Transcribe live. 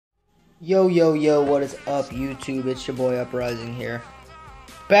Yo, yo, yo, what is up, YouTube? It's your boy Uprising here.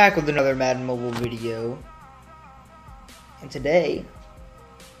 Back with another Madden Mobile video. And today,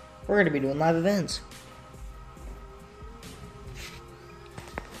 we're going to be doing live events.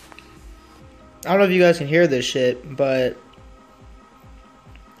 I don't know if you guys can hear this shit, but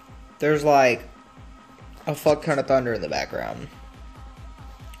there's like a fuck ton of thunder in the background.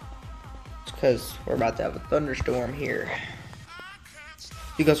 It's because we're about to have a thunderstorm here.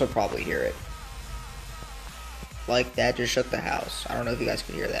 You guys will probably hear it. Like that just shook the house. I don't know if you guys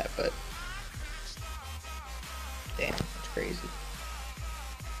can hear that, but damn, it's crazy.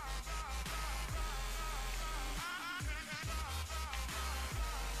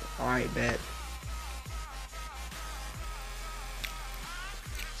 Alright, bet.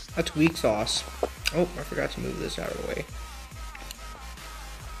 That's weak sauce. Oh, I forgot to move this out of the way.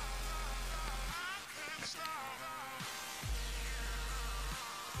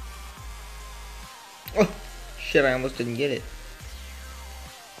 Oh, shit, I almost didn't get it.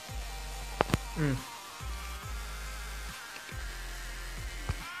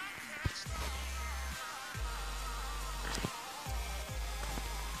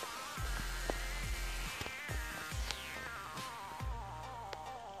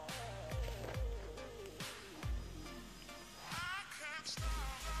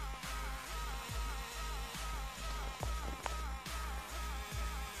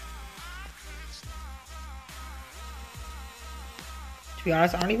 To be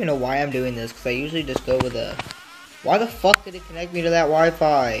honest, I don't even know why I'm doing this, because I usually just go with a... Why the fuck did it connect me to that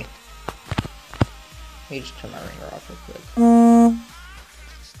Wi-Fi? Let me just turn my ringer off real quick.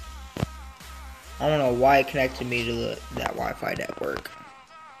 I don't know why it connected me to that Wi-Fi network.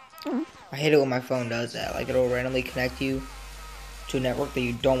 I hate it when my phone does that. Like, it'll randomly connect you to a network that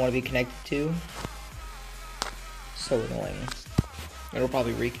you don't want to be connected to. So annoying. It'll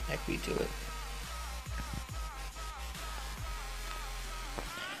probably reconnect me to it.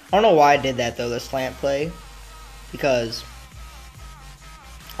 I don't know why I did that though, the slant play, because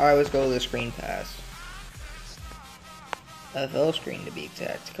I always go to the screen pass. FL screen to be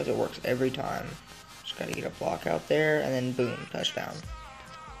exact, because it works every time. Just gotta get a block out there, and then boom, touchdown.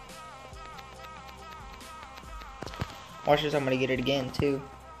 Watch this, I'm gonna get it again too.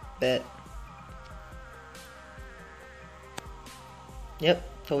 Bet.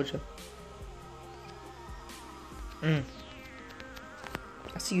 Yep, told you.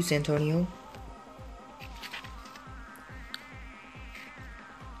 I see you, Santonio.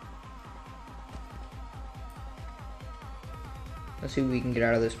 Let's see what we can get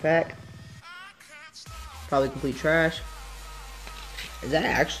out of this pack. Probably complete trash. Is that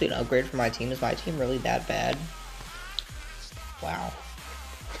actually an upgrade for my team? Is my team really that bad? Wow.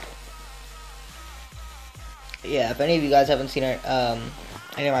 Yeah, if any of you guys haven't seen any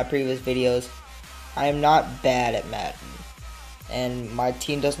of my previous videos, I am not bad at Madden. And my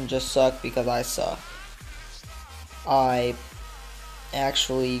team doesn't just suck because I suck. I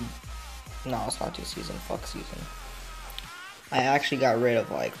actually... No, it's not 2 season. Fuck season. I actually got rid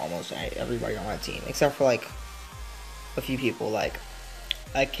of, like, almost everybody on my team. Except for, like, a few people. Like,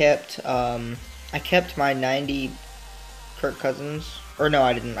 I kept my 90 Kirk Cousins. Or, no,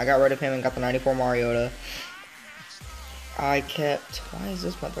 I didn't. I got rid of him and got the 94 Mariota. I kept... Why is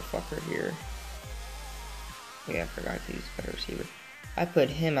this motherfucker here? Yeah, I forgot to use a better receiver. I put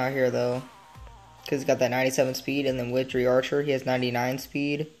him out here though, because he's got that 97 speed, and then with Dre Archer, he has 99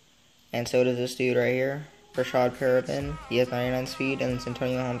 speed, and so does this dude right here, Rashad Perriman. He has 99 speed, and then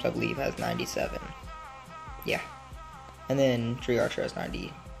Santonio Holmes, I believe, has 97. Yeah, and then Dre Archer has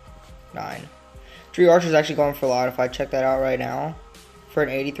 99. Dre Archer is actually going for a lot. If I check that out right now, for an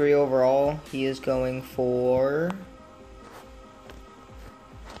 83 overall, he is going for...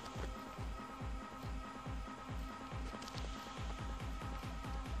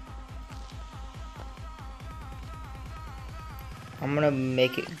 I'm gonna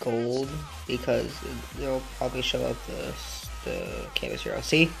make it gold because it'll probably show up the canvas hero.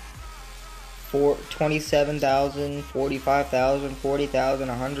 See? 27,000, 45,000, 40,000,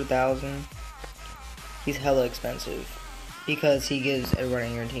 100,000. He's hella expensive because he gives everyone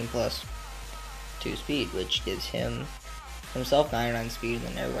in your team plus 2 speed, which gives himself 99 speed,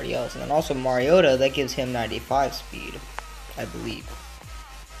 and then everybody else. And then also Mariota, that gives him 95 speed, I believe.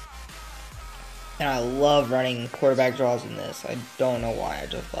 And I love running quarterback draws in this. I don't know why, I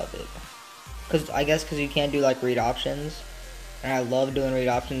just love it. I guess because you can't do like read options. And I love doing read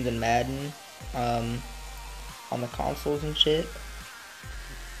options in Madden. On the consoles and shit.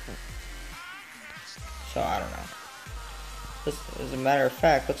 So I don't know. As a matter of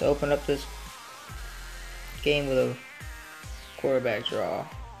fact, let's open up this game with a quarterback draw.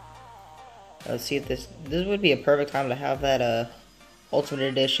 Let's see if this would be a perfect time to have that Ultimate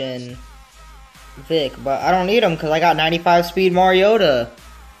Edition Vic, but I don't need him because I got 95 speed Mariota.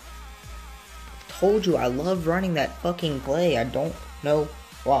 Told you I love running that fucking play. I don't know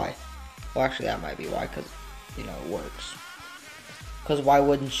why. Well, actually, that might be why, because, you know, it works. Because why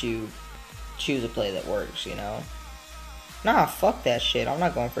wouldn't you choose a play that works, you know? Nah, fuck that shit. I'm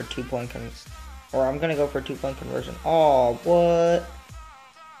not going for a 2-point or I'm gonna go for a 2-point conversion. Oh, what?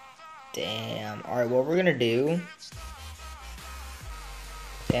 Damn. Alright, what we're gonna do...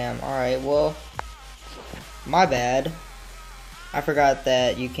 Damn, alright, well... My bad. I forgot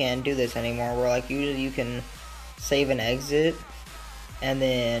that you can't do this anymore, where, like, usually you can save and exit, and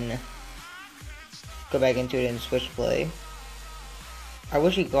then go back into it and switch play. I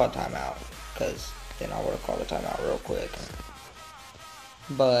wish you could call a timeout, because then I would have called a timeout real quick.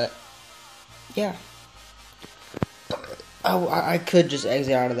 But, yeah. I could just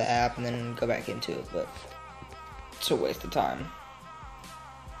exit out of the app and then go back into it, but it's a waste of time.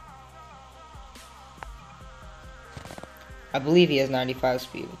 I believe he has 95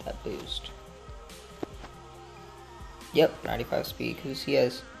 speed with that boost. Yep, 95 speed, because he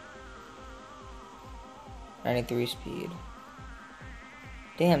has 93 speed.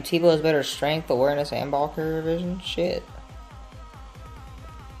 Damn, Tebow has better strength, awareness, and ball carrier vision? Shit.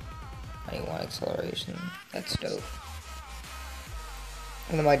 91 acceleration. That's dope.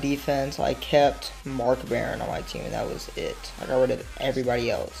 And then my defense, I kept Mark Barron on my team, and that was it. I got rid of everybody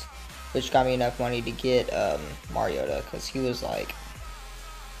else, which got me enough money to get Mariota, because he was like,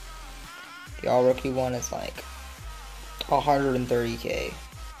 the all-rookie one is like 130K.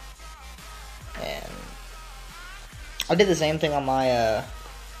 And I did the same thing on my,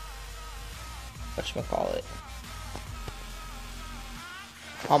 whatchamacallit,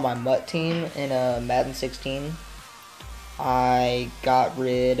 on my MUT team in Madden 16. I got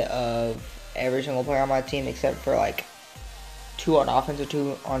rid of every single player on my team except for like 2 on offense or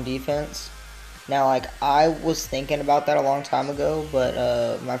 2 on defense. Now, like, I was thinking about that a long time ago,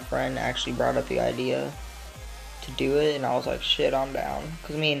 but my friend actually brought up the idea to do it, and I was like, shit, I'm down.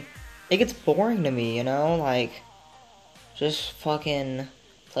 Because, I mean, it gets boring to me, you know? Like, just fucking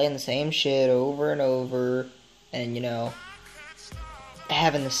playing the same shit over and over, and, you know,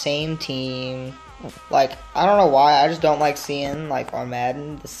 having the same team. Like, I don't know why, I just don't like seeing, like, on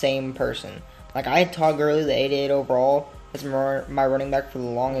Madden, the same person. Like, I had Todd Gurley, the 88 overall, as my running back for the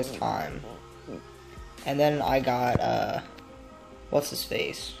longest time. And then I got, what's his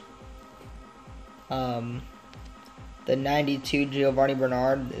face? The 92 Giovanni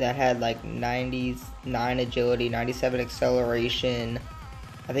Bernard that had, like, 99 agility, 97 acceleration.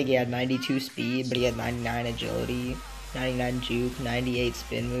 I think he had 92 speed, but he had 99 agility, 99 juke, 98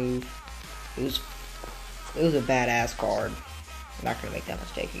 spin move. It was a badass card. I'm not gonna make that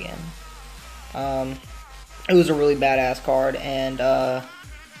mistake again. It was a really badass card, and oh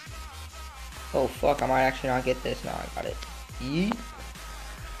fuck, I might actually not get this. No, I got it. Yeet.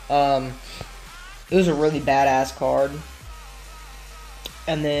 It was a really badass card,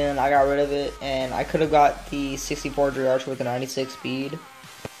 and then I got rid of it, and I could have got the 64 Dre Archer with the 96 speed,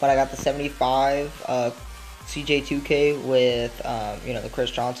 but I got the 75 CJ2K with, you know, the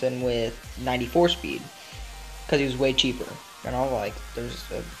Chris Johnson with 94 speed, because he was way cheaper. And I was like, there's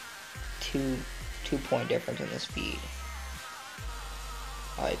a two point difference in the speed.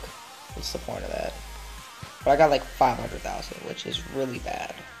 Like, what's the point of that? But I got like 500,000, which is really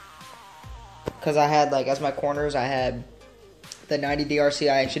bad. Because I had, like, as my corners, I had the 90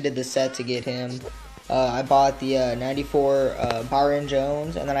 DRC. I actually did the set to get him. I bought the 94 Byron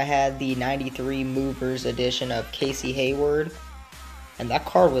Jones, and then I had the 93 Movers edition of Casey Hayward, and that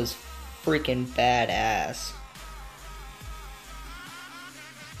card was freaking badass.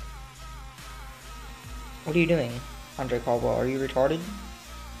 What are you doing, Andre Caldwell? Are you retarded?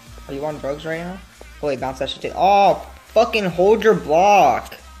 Are you on drugs right now? Oh, wait, bounce that shit. Oh, fucking hold your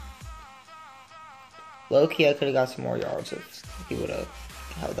block. Low-key, I could have got some more yards if he would have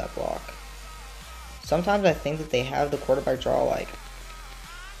held that block. Sometimes I think that they have the quarterback draw, like,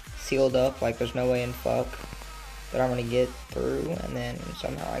 sealed up, like there's no way in fuck that I'm going to get through, and then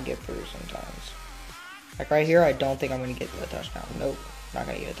somehow I get through sometimes. Like right here, I don't think I'm going to get the touchdown. Nope, not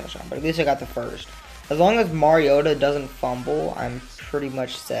going to get a touchdown, but at least I got the first. As long as Mariota doesn't fumble, I'm pretty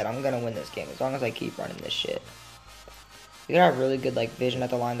much set. I'm going to win this game as long as I keep running this shit. You gotta have really good, like, vision at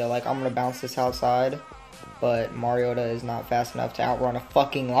the line, though. Like, I'm going to bounce this outside, but Mariota is not fast enough to outrun a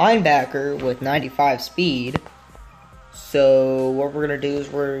fucking linebacker with 95 speed. So what we're going to do is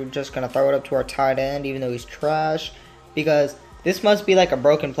we're just going to throw it up to our tight end, even though he's trash. Because this must be like a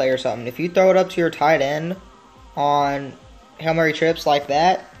broken play or something. If you throw it up to your tight end on Hail Mary trips like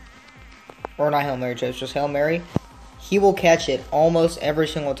that, or not Hail Mary trips, just Hail Mary, he will catch it almost every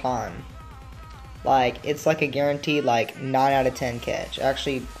single time. Like, it's like a guaranteed, like, 9 out of 10 catch.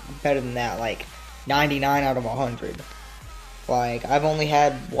 Actually, better than that, like, 99 out of 100. Like, I've only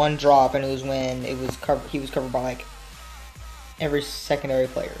had one drop, and it was when he was covered by, like, every secondary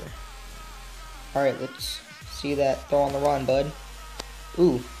player. Alright, let's see that throw on the run, bud.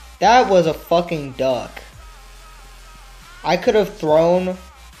 Ooh, that was a fucking duck. I could have thrown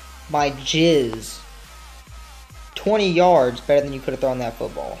my jizz 20 yards better than you could have thrown that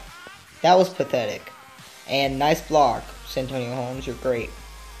football. That was pathetic. And nice block, Santonio Holmes. You're great.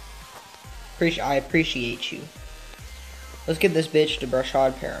 I appreciate you. Let's give this bitch to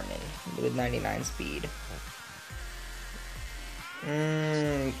Brashad Perriman with 99 speed.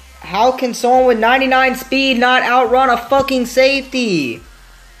 How can someone with 99 speed not outrun a fucking safety?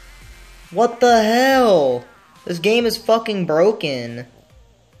 What the hell? This game is fucking broken.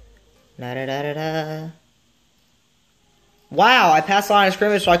 Da-da-da-da-da. Wow, I passed the line of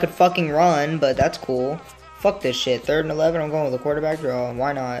scrimmage so I could fucking run, but that's cool. Fuck this shit. 3rd and 11, I'm going with a quarterback draw.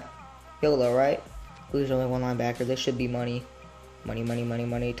 Why not? YOLO, right? There's only one linebacker. This should be money. Money, money, money,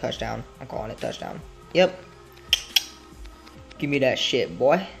 money. Touchdown. I'm calling it touchdown. Yep. Give me that shit,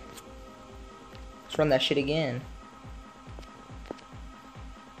 boy. Let's run that shit again.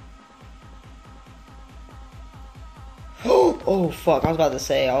 Oh, fuck. I was about to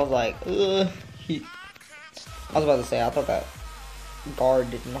say, I was like, ugh. I was about to say, I thought that guard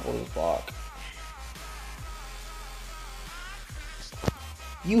didn't hold his block.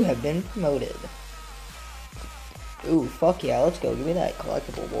 You have been promoted. Ooh, fuck yeah, let's go. Give me that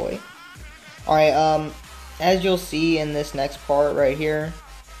collectible, boy. Alright, as you'll see in this next part right here,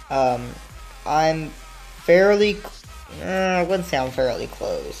 I'm fairly, I wouldn't say I'm fairly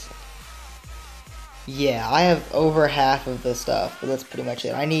close. Yeah, I have over half of the stuff, but that's pretty much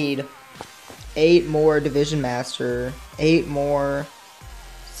it. I need 8 more Division Master, 8 more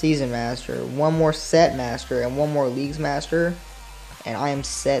Season Master, 1 more Set Master, and 1 more Leagues Master, and I am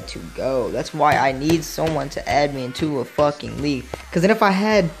set to go. That's why I need someone to add me into a fucking league. Because then if I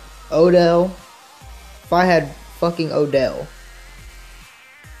had fucking Odell,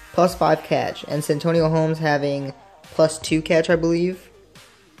 plus 5 catch, and Santonio Holmes having plus 2 catch, I believe,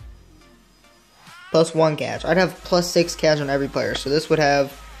 plus 1 catch, I'd have plus 6 catch on every player. So this would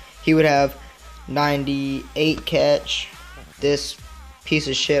have, he would have 98 catch. This piece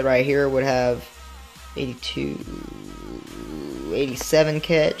of shit right here would have 87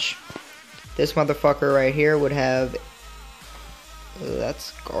 catch. This motherfucker right here would have,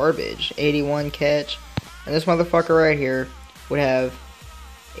 that's garbage, 81 catch. And this motherfucker right here would have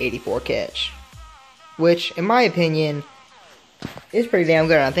 84 catch. Which, in my opinion, is pretty damn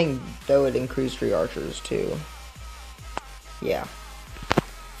good. And I think that would increase free archers too. Yeah.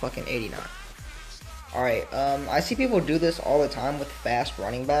 Fucking 89. Alright, I see people do this all the time with fast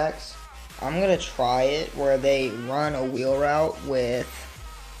running backs. I'm gonna try it where they run a wheel route with,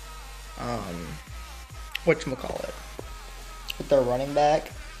 whatchamacallit, with their running back.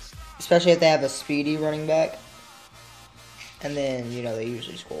 Especially if they have a speedy running back. And then, you know, they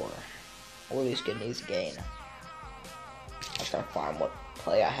usually score. Or at least get an easy gain. I'm trying to find what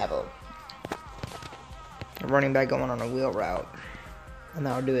play I have a running back going on a wheel route. And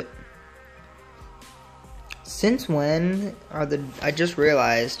then I'll do it. Since when are I just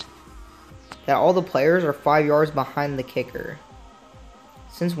realized that all the players are 5 yards behind the kicker.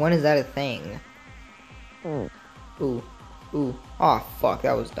 Since when is that a thing? Ooh. Ooh. Aw, fuck,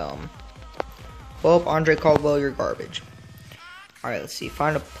 that was dumb. Well, Andre Caldwell, you're garbage. Alright, let's see.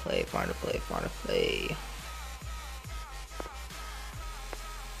 Find a play, find a play, find a play.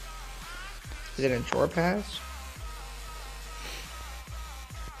 Is it a short pass?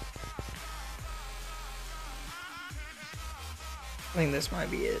 I think this might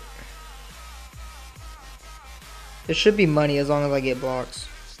be it. There should be money as long as I get blocks.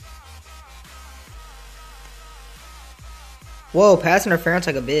 Whoa, pass interference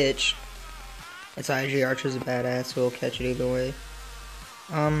like a bitch. It's IG Archer's a badass, so he'll catch it either way.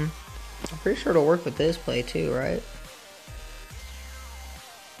 I'm pretty sure it'll work with this play too, right?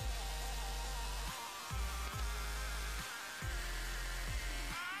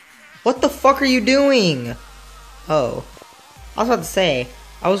 What the fuck are you doing? Oh. I was about to say,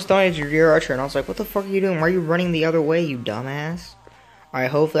 I was throwing at your rear archer and I was like, what the fuck are you doing? Why are you running the other way, you dumbass?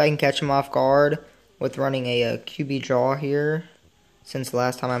 Alright, hopefully I can catch him off guard with running a QB draw here. Since the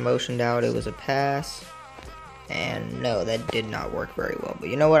last time I motioned out, it was a pass. And no, that did not work very well. But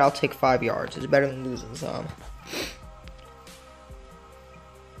you know what? I'll take 5 yards. It's better than losing some.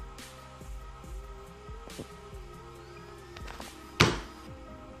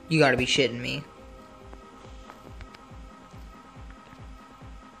 You gotta be shitting me.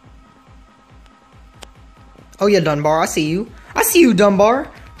 Oh yeah, Dunbar, I see you. I see you,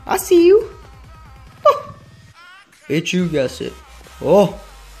 Dunbar. I see you. Oh. Bitch, you guess it. Oh.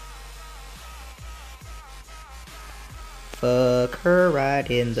 Fuck her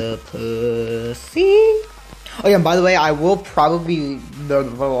right in the pussy. Oh yeah, and by the way, I will probably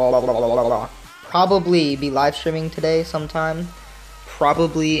be live streaming today sometime.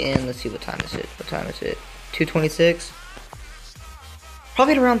 Probably in, let's see, what time is it? What time is it? 2:26.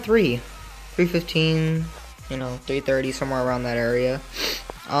 Probably at around 3:15. You know, 3:30, somewhere around that area.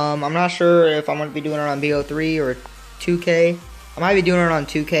 I'm not sure if I'm gonna be doing it on BO3 or 2K. I might be doing it on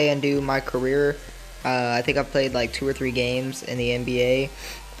 2K and do my career. I think I've played like 2 or 3 games in the NBA.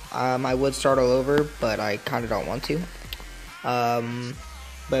 I would start all over, but I kind of don't want to.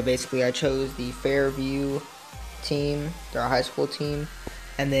 But basically, I chose the Fairview team, their high school team,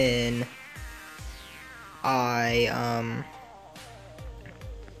 and then I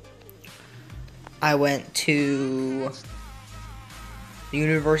went to the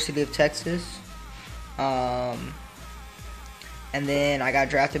University of Texas, and then I got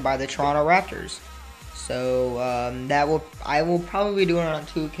drafted by the Toronto Raptors. So I will probably be doing it on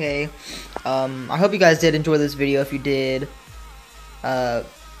 2K. I hope you guys did enjoy this video. If you did,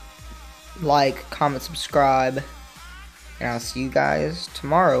 like, comment, subscribe, and I'll see you guys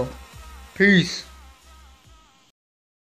tomorrow. Peace.